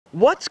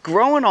What's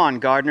growing on,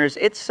 gardeners?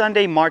 It's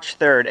Sunday, March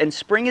 3rd, and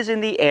spring is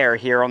in the air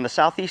here on the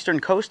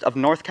southeastern coast of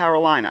North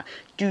Carolina.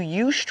 Do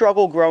you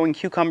struggle growing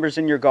cucumbers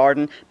in your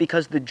garden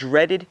because the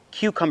dreaded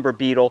cucumber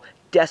beetle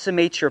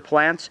decimates your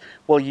plants?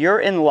 Well,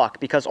 you're in luck,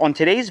 because on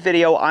today's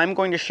video, I'm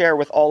going to share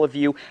with all of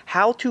you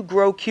how to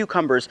grow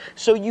cucumbers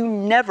so you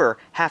never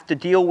have to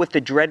deal with the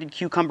dreaded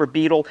cucumber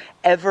beetle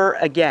ever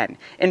again.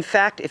 In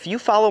fact, if you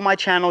follow my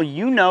channel,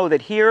 you know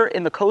that here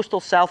in the coastal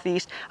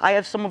southeast, I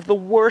have some of the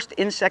worst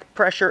insect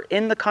pressure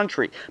in the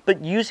country.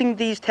 But using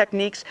these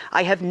techniques,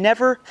 I have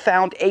never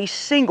found a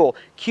single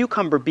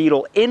cucumber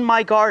beetle in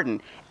my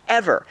garden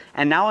ever.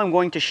 And now I'm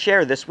going to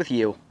share this with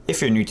you. If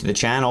you're new to the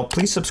channel,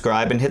 please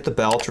subscribe and hit the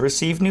bell to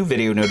receive new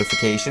video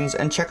notifications,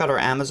 and check out our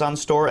Amazon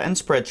store and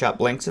Spreadshop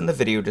links in the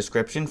video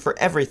description for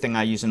everything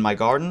I use in my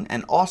garden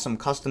and awesome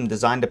custom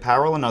designed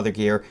apparel and other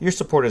gear. Your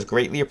support is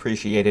greatly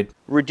appreciated.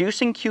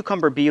 Reducing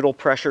cucumber beetle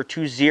pressure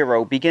to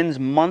zero begins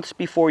months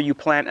before you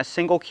plant a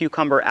single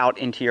cucumber out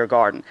into your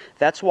garden.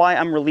 That's why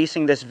I'm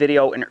releasing this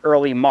video in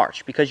early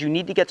March, because you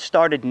need to get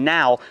started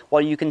now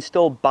while you can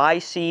still buy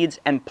seeds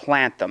and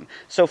plant them.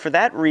 So for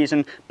that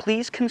reason,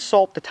 please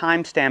consult the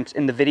timestamps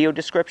in the video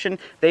description.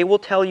 They will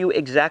tell you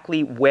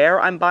exactly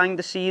where I'm buying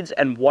the seeds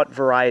and what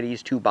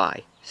varieties to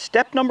buy.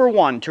 Step number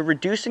 1 to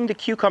reducing the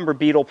cucumber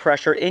beetle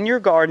pressure in your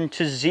garden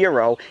to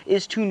zero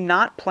is to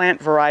not plant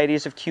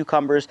varieties of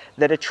cucumbers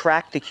that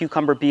attract the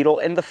cucumber beetle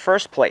in the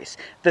first place.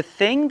 The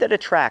thing that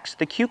attracts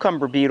the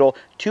cucumber beetle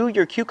to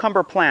your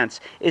cucumber plants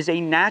is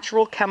a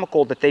natural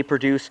chemical that they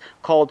produce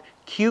called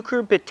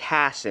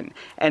cucurbitacin.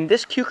 And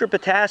this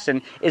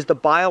cucurbitacin is the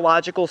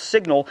biological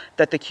signal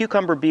that the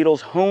cucumber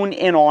beetles hone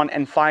in on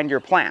and find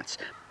your plants.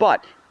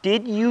 But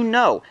did you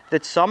know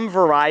that some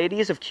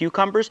varieties of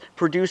cucumbers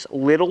produce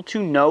little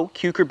to no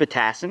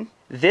cucurbitacin?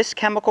 This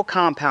chemical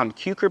compound,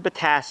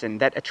 cucurbitacin,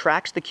 that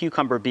attracts the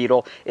cucumber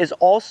beetle is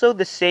also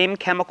the same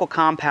chemical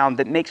compound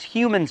that makes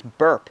humans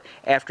burp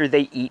after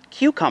they eat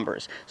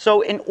cucumbers. So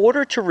in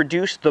order to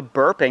reduce the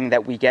burping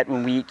that we get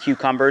when we eat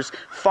cucumbers,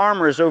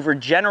 farmers over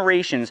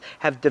generations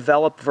have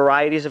developed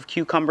varieties of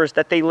cucumbers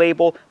that they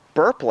label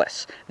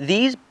burpless.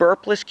 These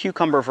burpless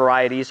cucumber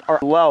varieties are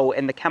low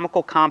in the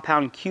chemical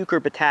compound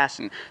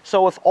cucurbitacin.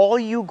 So if all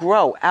you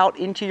grow out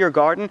into your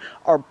garden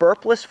are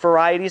burpless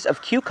varieties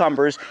of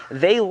cucumbers,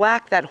 they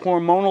lack that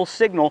hormonal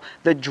signal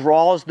that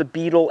draws the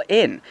beetle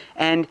in.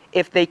 And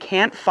if they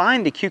can't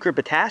find the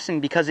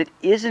cucurbitacin because it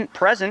isn't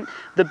present,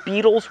 the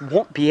beetles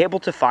won't be able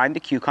to find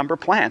the cucumber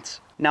plants.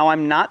 Now,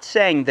 I'm not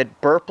saying that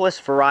burpless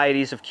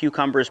varieties of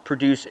cucumbers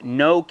produce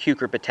no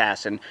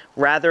cucurbitacin.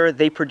 Rather,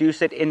 they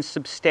produce it in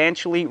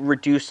substantially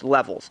reduced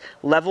levels,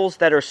 levels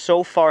that are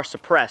so far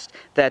suppressed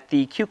that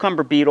the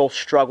cucumber beetle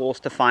struggles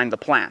to find the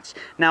plants.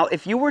 Now,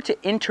 if you were to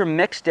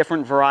intermix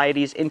different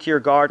varieties into your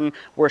garden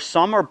where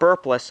some are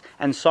burpless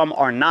and some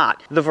are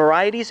not, the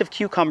varieties of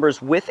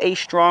cucumbers with a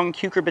strong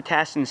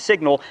cucurbitacin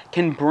signal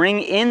can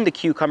bring in the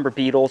cucumber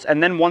beetles,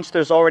 and then once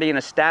there's already an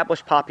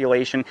established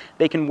population,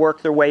 they can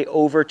work their way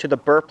over to the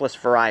burpless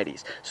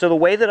varieties. So the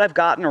way that I've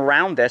gotten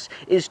around this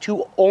is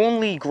to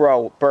only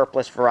grow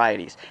burpless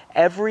varieties.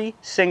 Every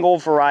single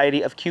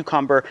variety of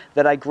cucumber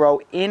that I grow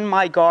in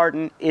my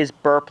garden is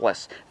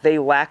burpless. They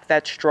lack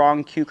that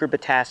strong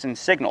cucurbitacin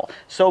signal.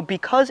 So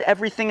because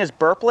everything is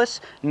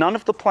burpless, none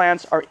of the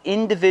plants are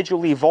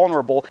individually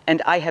vulnerable,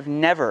 and I have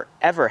never,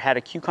 ever had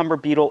a cucumber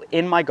beetle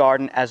in my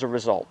garden as a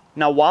result.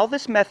 Now, while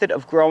this method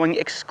of growing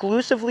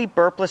exclusively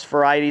burpless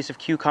varieties of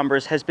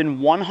cucumbers has been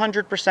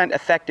 100%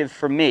 effective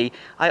for me,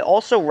 I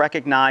also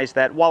recognize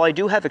that while I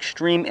do have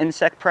extreme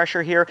insect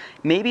pressure here,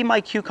 maybe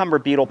my cucumber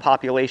beetle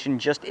population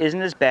just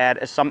isn't as bad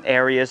as some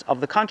areas of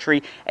the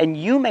country, and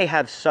you may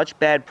have such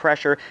bad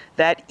pressure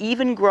that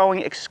even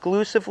growing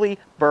exclusively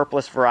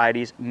burpless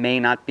varieties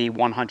may not be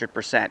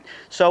 100%.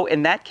 So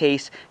in that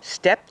case,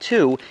 step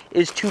 2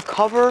 is to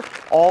cover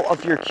all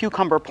of your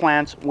cucumber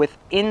plants with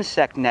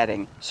insect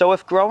netting. So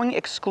if growing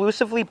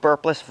exclusively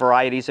burpless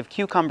varieties of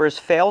cucumbers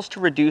fails to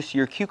reduce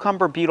your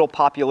cucumber beetle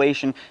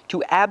population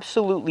to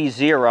absolutely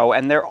zero,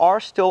 and there are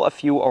still a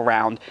few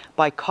around,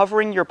 by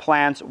covering your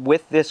plants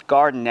with this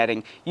garden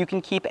netting, you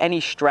can keep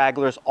any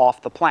stragglers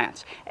off the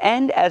plants.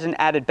 And as an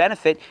added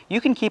benefit, you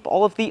can keep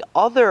all of the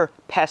other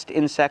pest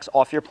insects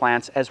off your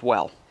plants as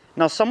well.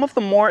 Now, some of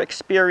the more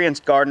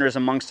experienced gardeners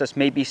amongst us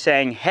may be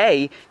saying,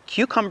 hey,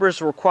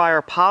 cucumbers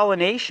require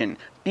pollination.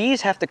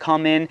 Bees have to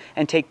come in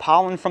and take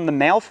pollen from the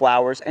male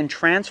flowers and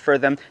transfer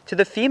them to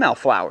the female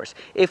flowers.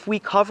 If we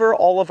cover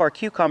all of our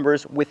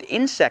cucumbers with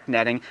insect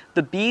netting,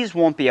 the bees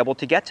won't be able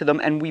to get to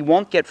them and we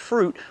won't get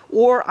fruit,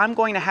 or I'm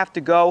going to have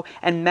to go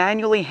and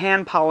manually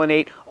hand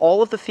pollinate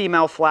all of the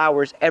female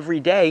flowers every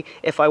day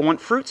if I want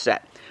fruit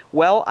set.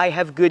 Well, I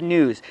have good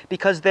news,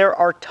 because there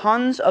are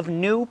tons of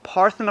new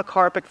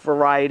parthenocarpic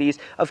varieties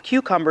of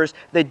cucumbers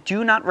that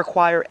do not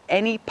require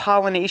any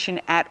pollination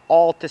at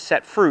all to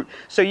set fruit.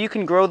 So you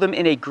can grow them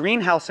in a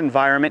greenhouse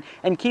environment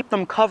and keep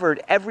them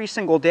covered every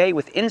single day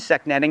with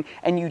insect netting,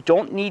 and you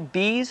don't need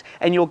bees,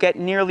 and you'll get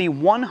nearly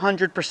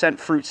 100%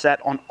 fruit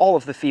set on all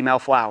of the female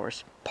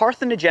flowers.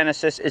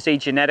 Parthenogenesis is a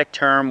genetic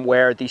term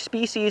where the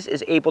species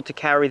is able to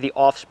carry the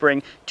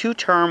offspring to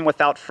term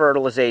without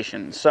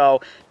fertilization.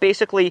 So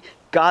basically,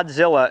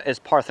 Godzilla is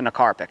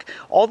parthenocarpic.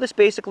 All this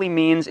basically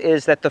means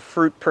is that the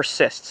fruit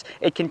persists.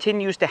 It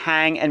continues to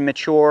hang and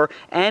mature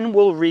and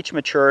will reach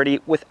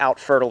maturity without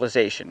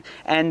fertilization.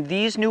 And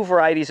these new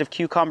varieties of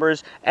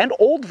cucumbers, and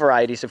old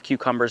varieties of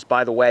cucumbers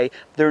by the way,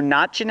 they're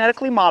not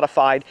genetically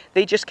modified,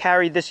 they just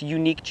carry this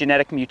unique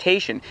genetic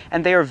mutation.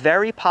 And they are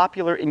very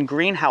popular in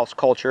greenhouse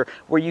culture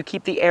where you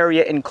keep the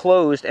area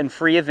enclosed and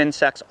free of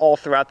insects all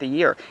throughout the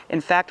year.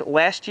 In fact,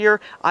 last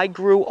year I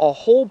grew a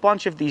whole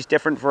bunch of these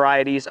different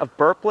varieties of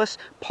burpless,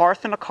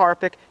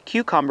 parthenocarpic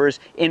cucumbers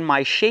in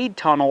my shade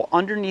tunnel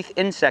underneath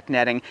insect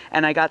netting,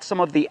 and I got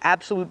some of the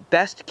absolute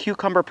best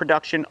cucumber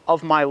production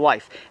of my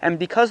life. And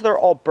because they're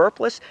all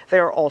burpless, they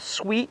are all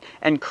sweet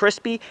and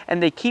crispy,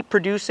 and they keep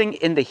producing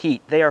in the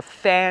heat. They are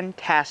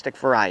fantastic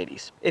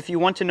varieties. If you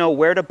want to know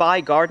where to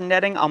buy garden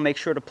netting, I'll make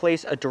sure to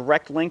place a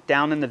direct link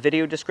down in the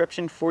video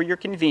description for your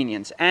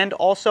convenience. And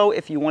also,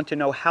 if you want to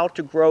know how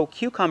to grow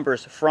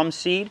cucumbers from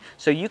seed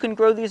so you can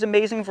grow these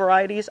amazing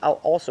varieties,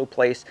 I'll also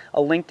place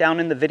a link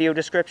down in the video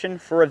description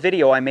for a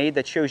video I made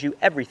that shows you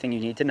everything you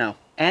need to know.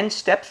 And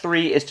step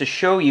 3 is to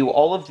show you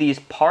all of these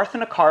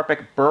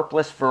parthenocarpic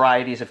burpless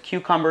varieties of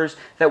cucumbers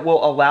that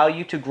will allow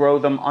you to grow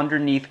them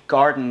underneath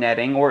garden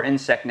netting or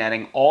insect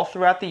netting all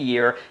throughout the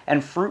year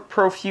and fruit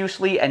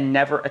profusely and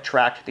never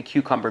attract the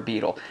cucumber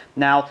beetle.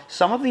 Now,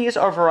 some of these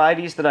are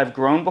varieties that I've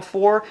grown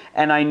before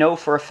and I know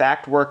for a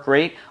fact work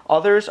great.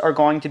 Others are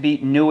going to be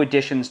new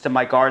additions to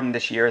my garden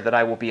this year that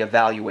I will be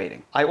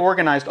evaluating. I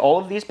organized all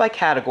of these by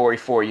category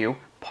for you.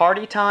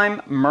 Party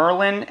Time,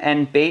 Merlin,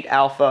 and Bait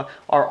Alpha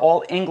are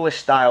all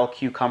English-style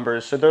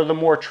cucumbers, so they're the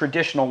more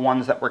traditional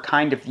ones that we're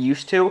kind of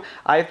used to.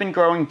 I've been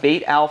growing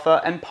Bait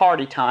Alpha and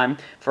Party Time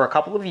for a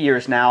couple of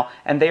years now,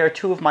 and they are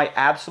two of my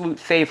absolute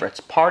favorites.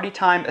 Party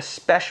Time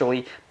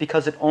especially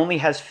because it only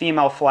has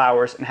female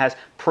flowers and has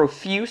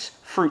profuse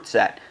fruit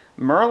set.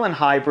 Merlin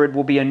Hybrid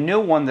will be a new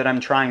one that I'm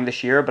trying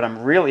this year, but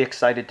I'm really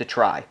excited to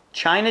try.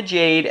 China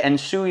Jade and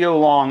Suyo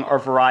Long are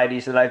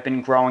varieties that I've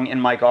been growing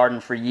in my garden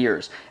for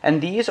years,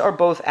 and these are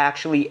both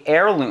actually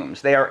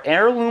heirlooms. They are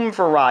heirloom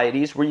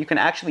varieties where you can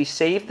actually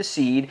save the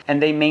seed and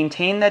they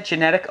maintain that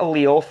genetic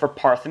allele for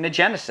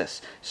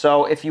parthenogenesis.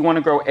 So if you want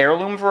to grow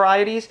heirloom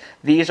varieties,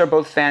 these are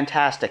both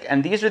fantastic.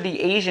 And these are the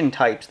Asian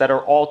types that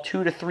are all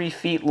 2 to 3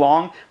 feet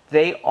long.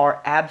 They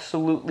are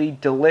absolutely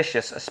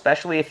delicious,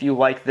 especially if you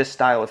like this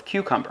style of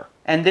cucumber.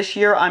 And this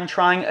year I'm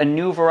trying a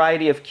new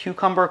variety of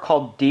cucumber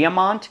called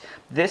Diamant.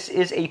 This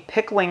is a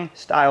pickling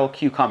style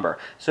cucumber.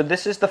 So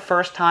this is the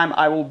first time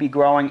I will be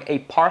growing a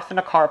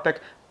parthenocarpic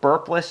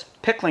burpless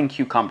pickling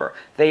cucumber.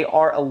 They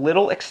are a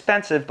little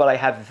expensive, but I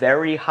have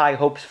very high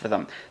hopes for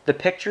them. The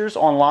pictures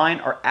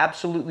online are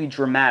absolutely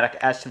dramatic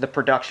as to the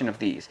production of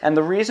these. And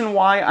the reason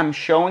why I'm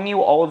showing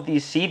you all of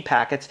these seed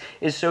packets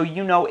is so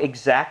you know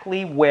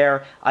exactly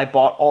where I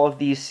bought all of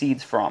these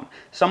seeds from.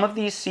 Some of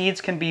these seeds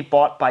can be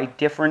bought by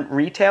different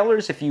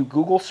retailers if you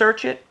Google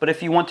search it, but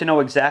if you want to know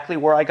exactly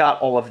where I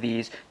got all of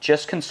these,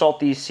 just consult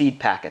these seed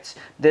packets.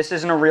 This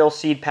isn't a real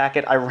seed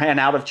packet. I ran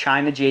out of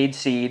China Jade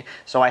seed,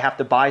 so I have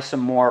to buy some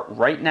more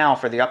right now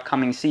for the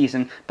upcoming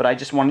season, but I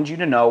just wanted you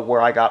to know where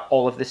I got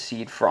all of this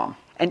seed from.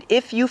 And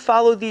if you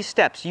follow these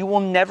steps, you will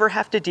never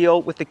have to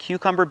deal with the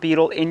cucumber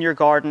beetle in your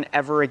garden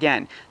ever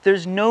again.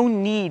 There's no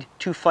need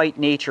to fight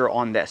nature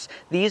on this.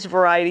 These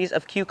varieties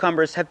of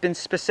cucumbers have been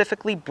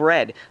specifically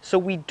bred, so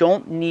we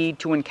don't need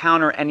to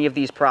encounter any of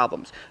these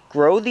problems.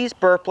 Grow these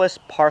burpless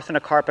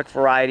parthenocarpic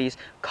varieties,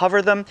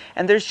 cover them,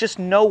 and there's just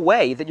no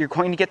way that you're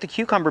going to get the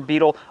cucumber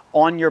beetle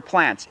on your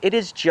plants. It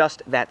is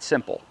just that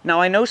simple.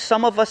 Now, I know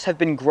some of us have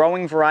been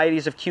growing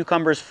varieties of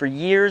cucumbers for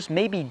years,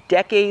 maybe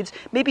decades,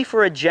 maybe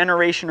for a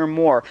generation or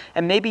more,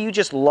 and maybe you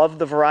just love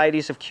the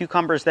varieties of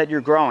cucumbers that you're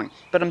growing.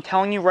 But I'm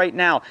telling you right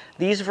now,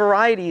 these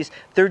varieties,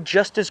 they're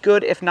just as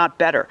good, if not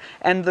better.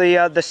 And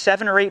the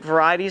 7 or 8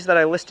 varieties that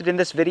I listed in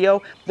this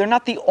video, they're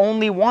not the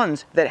only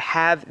ones that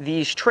have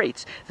these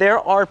traits. There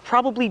are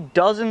probably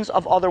dozens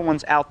of other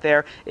ones out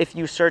there if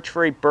you search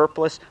for a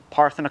burpless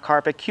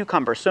parthenocarpic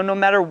cucumber. So no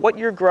matter what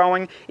you're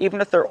growing,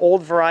 even if they're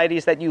old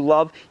varieties that you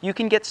love, you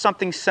can get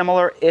something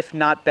similar, if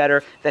not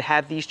better, that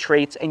have these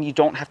traits, and you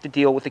don't have to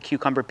deal with the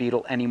cucumber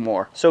beetle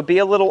anymore. So be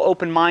a little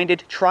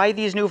open-minded, try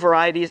these new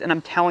varieties, and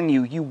I'm telling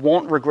you, you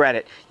won't regret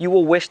it. You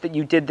will wish that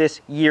you did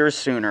this years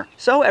sooner.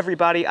 So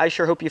everybody, I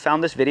sure hope you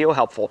found this video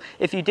helpful.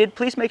 If you did,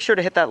 please make sure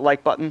to hit that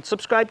like button,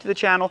 subscribe to the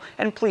channel,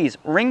 and please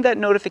ring that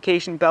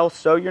notification bell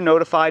so you're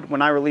notified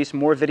when I release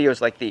more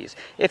videos like these.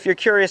 If you're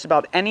curious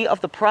about any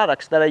of the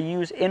products that I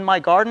use in my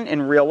garden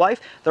in real life,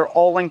 they're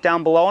all linked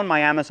down below in my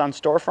Amazon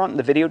storefront in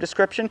the video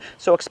description.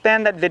 So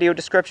expand that video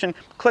description,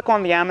 click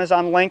on the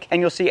Amazon link,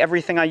 and you'll see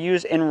everything I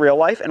use in real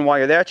life. And while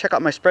you're there, check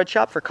out my spread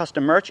shop for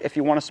custom merch if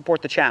you want to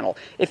support the channel.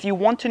 If you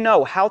want to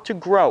know how to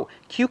grow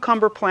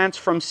cucumber plants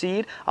from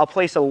seed, I'll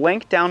place a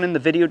link down in the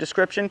video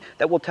description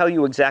that will tell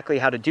you exactly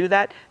how to do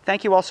that.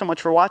 Thank you all so much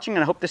for watching,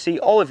 and I hope to see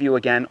all of you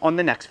again on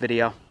the next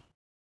video.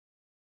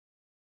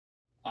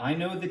 I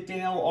know that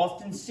Dale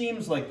often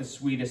seems like the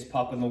sweetest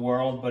pup in the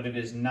world, but it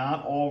is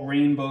not all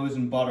rainbows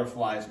and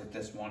butterflies with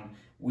this one.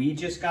 We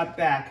just got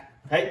back.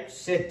 Hey,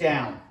 sit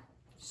down.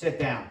 Sit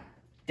down.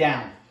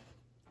 Down.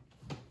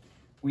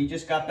 We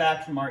just got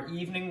back from our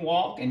evening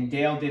walk, and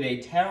Dale did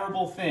a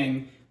terrible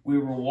thing. We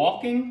were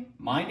walking,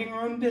 minding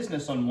our own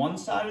business on one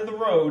side of the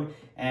road,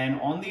 and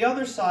on the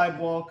other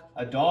sidewalk,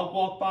 a dog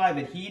walked by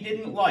that he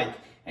didn't like,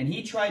 and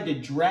he tried to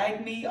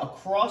drag me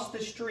across the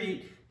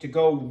street to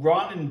go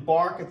run and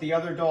bark at the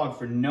other dog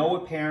for no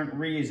apparent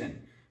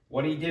reason.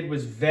 What he did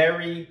was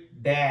very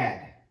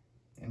bad,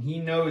 and he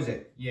knows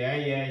it.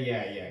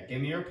 Yeah.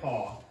 Give me your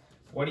paw.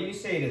 What do you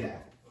say to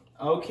that?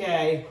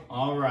 Okay,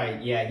 all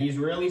right. Yeah, he's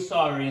really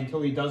sorry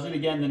until he does it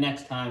again the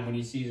next time when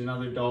he sees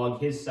another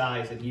dog his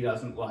size that he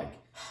doesn't like.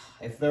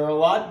 If they're a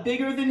lot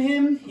bigger than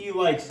him, he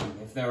likes them.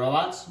 If they're a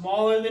lot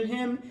smaller than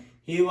him,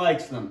 he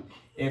likes them.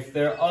 If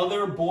they're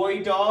other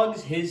boy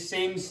dogs his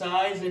same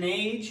size and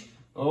age,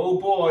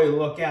 oh boy,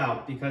 look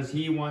out, because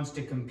he wants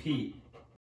to compete.